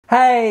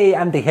Hey,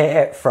 Andy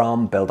here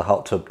from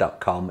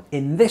buildahottub.com.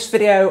 In this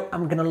video,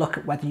 I'm going to look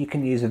at whether you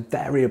can use a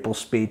variable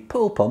speed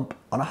pool pump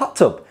on a hot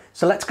tub.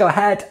 So let's go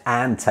ahead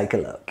and take a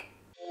look.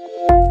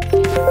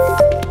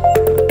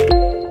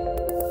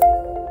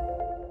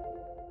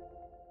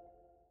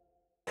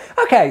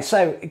 Okay,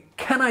 so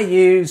can I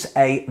use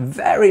a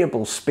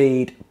variable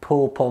speed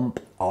pool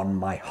pump on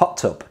my hot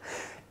tub?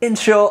 In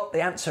short,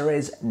 the answer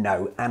is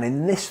no, and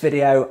in this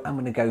video I'm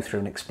going to go through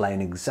and explain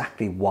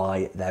exactly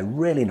why they're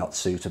really not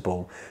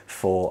suitable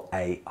for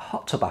a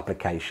hot tub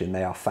application.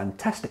 They are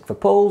fantastic for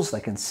pools,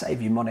 they can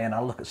save you money, and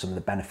I'll look at some of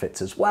the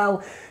benefits as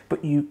well,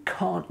 but you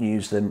can't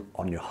use them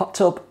on your hot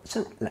tub,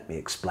 so let me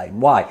explain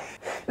why.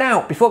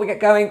 Now, before we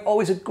get going,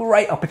 always a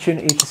great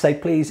opportunity to say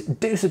please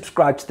do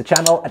subscribe to the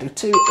channel. I do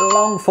 2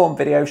 long form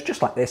videos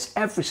just like this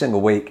every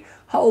single week,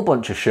 whole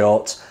bunch of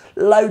shorts,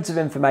 loads of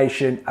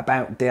information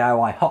about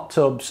DIY hot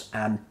tubs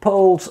and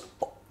pools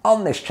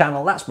on this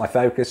channel. That's my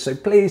focus, so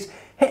please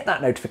hit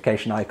that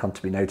notification icon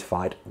to be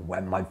notified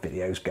when my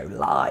videos go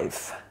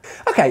live.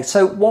 Okay,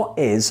 so what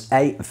is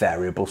a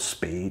variable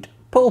speed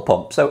pool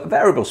pump? So a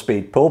variable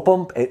speed pool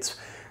pump, it's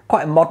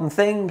quite a modern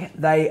thing.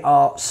 They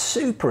are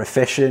super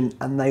efficient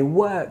and they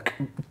work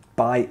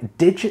by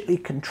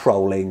digitally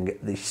controlling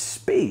the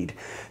speed.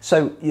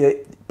 So your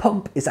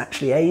pump is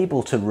actually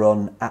able to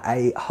run at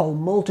a whole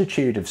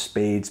multitude of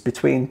speeds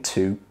between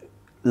 2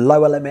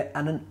 lower limit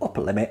and an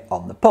upper limit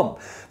on the pump.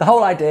 The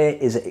whole idea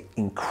is it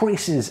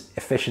increases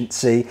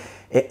efficiency,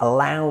 it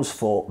allows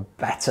for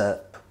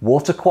better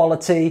water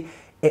quality,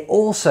 it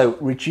also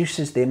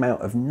reduces the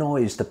amount of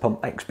noise the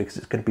pump makes because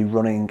it's going to be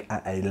running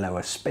at a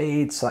lower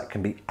speed, so that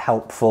can be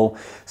helpful,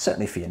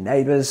 certainly for your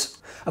neighbours.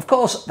 Of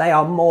course, they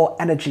are more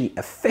energy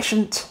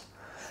efficient,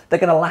 they're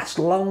going to last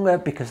longer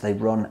because they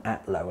run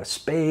at lower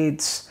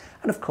speeds,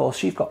 and of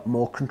course you've got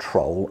more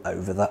control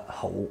over the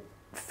whole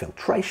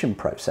filtration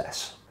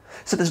process.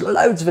 So there's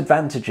loads of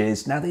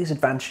advantages. Now these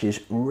advantages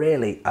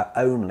really are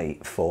only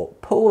for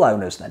pool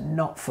owners, they're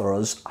not for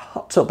us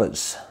hot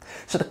tubbers.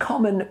 So the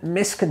common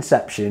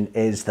misconception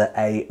is that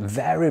a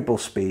variable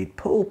speed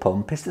pool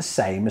pump is the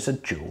same as a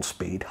dual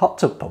speed hot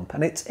tub pump,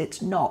 and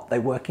it's not. They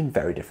work in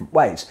very different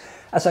ways.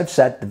 As I've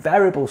said, the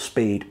variable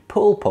speed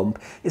pool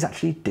pump is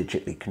actually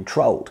digitally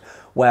controlled,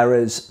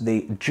 whereas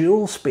the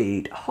dual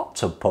speed hot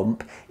tub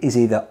pump is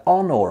either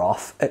on or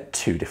off at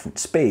 2 different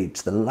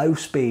speeds. The low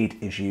speed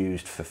is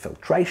used for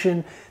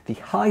filtration, the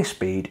high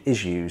speed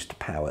is used to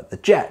power the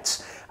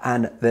jets,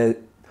 and the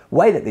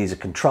way that these are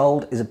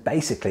controlled is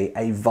basically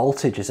a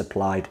voltage is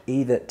applied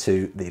either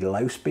to the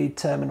low speed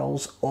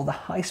terminals or the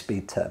high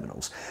speed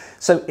terminals.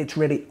 So it's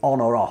really on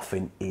or off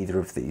in either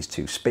of these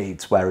 2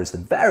 speeds, whereas the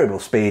variable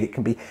speed, it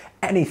can be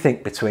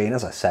anything between,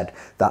 as I said,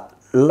 that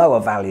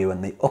lower value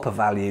and the upper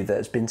value that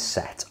has been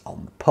set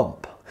on the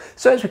pump.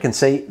 So as we can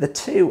see, the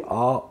 2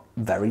 are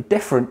very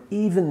different,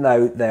 even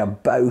though they are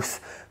both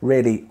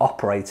really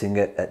operating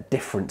at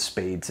different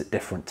speeds at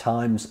different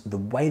times. The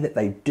way that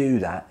they do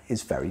that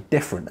is very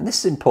different, and this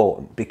is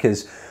important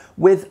because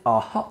with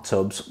our hot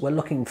tubs we're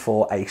looking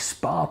for a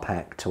spa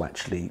pack to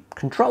actually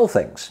control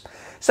things.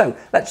 So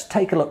let's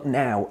take a look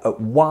now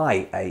at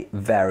why a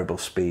variable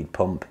speed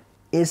pump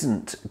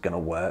isn't going to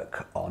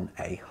work on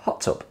a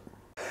hot tub.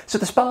 So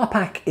the spa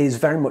pack is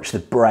very much the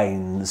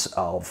brains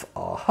of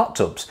our hot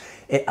tubs.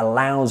 It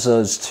allows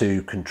us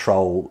to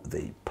control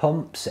the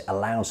pumps, it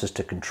allows us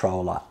to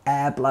control our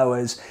air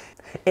blowers,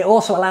 it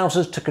also allows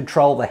us to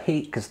control the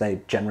heat because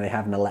they generally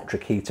have an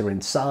electric heater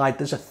inside,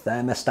 there's a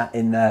thermostat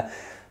in there.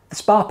 The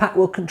spa pack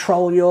will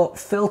control your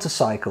filter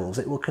cycles,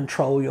 it will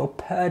control your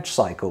purge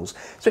cycles.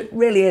 So it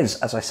really is,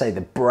 as I say,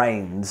 the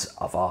brains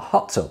of our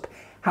hot tub.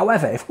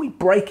 However, if we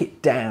break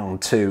it down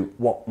to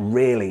what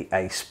really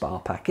a spa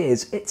pack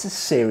is, it's a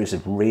series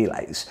of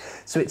relays.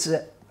 So it's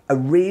a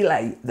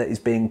relay that is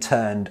being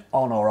turned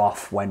on or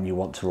off when you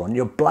want to run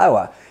your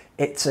blower.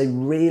 It's a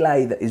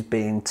relay that is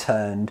being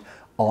turned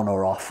on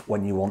or off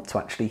when you want to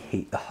actually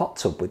heat the hot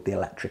tub with the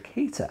electric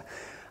heater.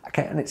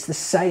 Okay, and it's the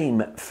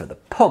same for the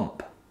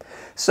pump.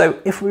 So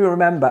if we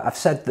remember, I've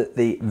said that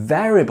the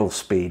variable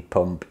speed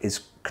pump is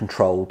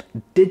controlled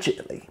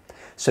digitally.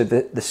 So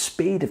the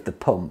speed of the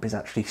pump is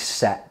actually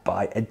set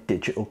by a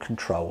digital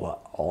controller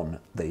on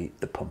the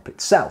pump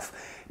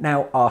itself.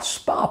 Now our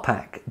spa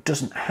pack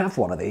doesn't have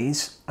one of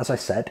these. As I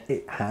said,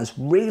 it has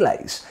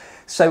relays.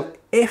 So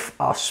if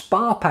our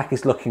spa pack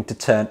is looking to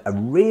turn a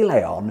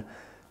relay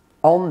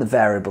on the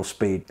variable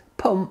speed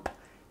pump,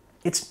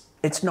 it's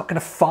not going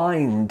to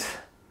find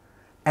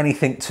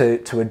anything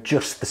to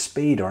adjust the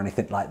speed or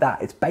anything like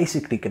that. It's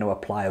basically going to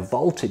apply a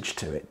voltage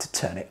to it to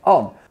turn it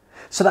on.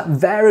 So that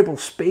variable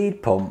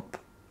speed pump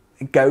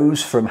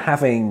goes from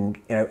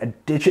having a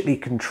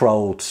digitally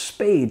controlled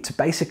speed to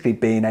basically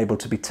being able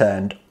to be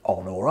turned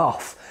on or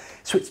off.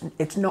 So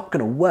it's not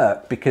going to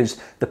work because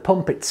the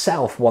pump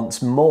itself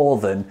wants more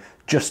than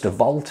just a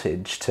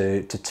voltage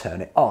to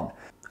turn it on.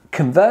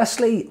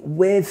 Conversely,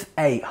 with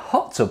a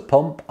hot tub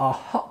pump, our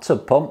hot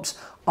tub pumps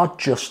are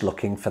just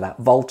looking for that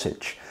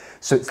voltage.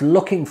 So it's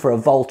looking for a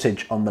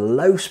voltage on the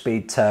low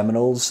speed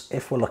terminals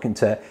if we're looking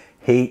to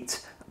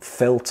heat,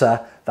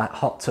 filter that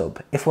hot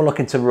tub. If we're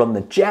looking to run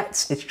the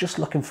jets, it's just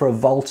looking for a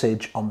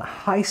voltage on the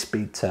high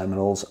speed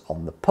terminals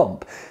on the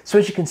pump. So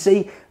as you can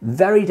see,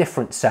 very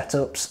different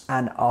setups,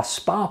 and our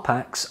spar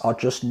packs are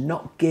just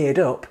not geared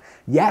up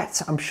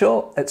yet. I'm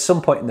sure at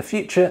some point in the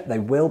future they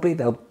will be.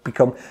 They'll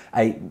become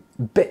a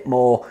bit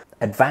more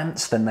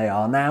advanced than they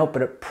are now,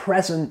 but at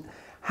present,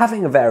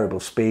 having a variable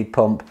speed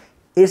pump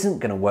isn't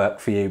going to work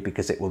for you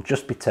because it will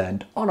just be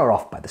turned on or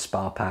off by the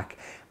spar pack,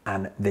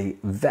 and the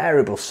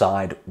variable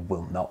side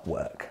will not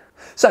work.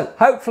 So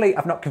hopefully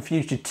I've not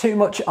confused you too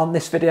much on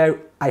this video.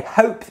 I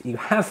hope that you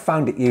have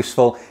found it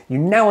useful. You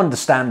now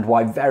understand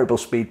why variable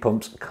speed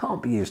pumps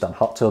can't be used on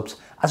hot tubs.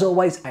 As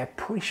always, I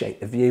appreciate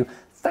the view.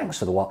 Thanks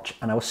for the watch,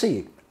 and I will see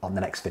you on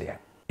the next video.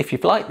 If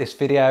you've liked this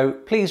video,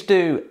 please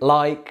do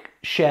like,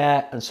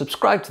 share and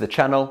subscribe to the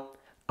channel.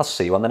 I'll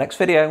see you on the next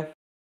video.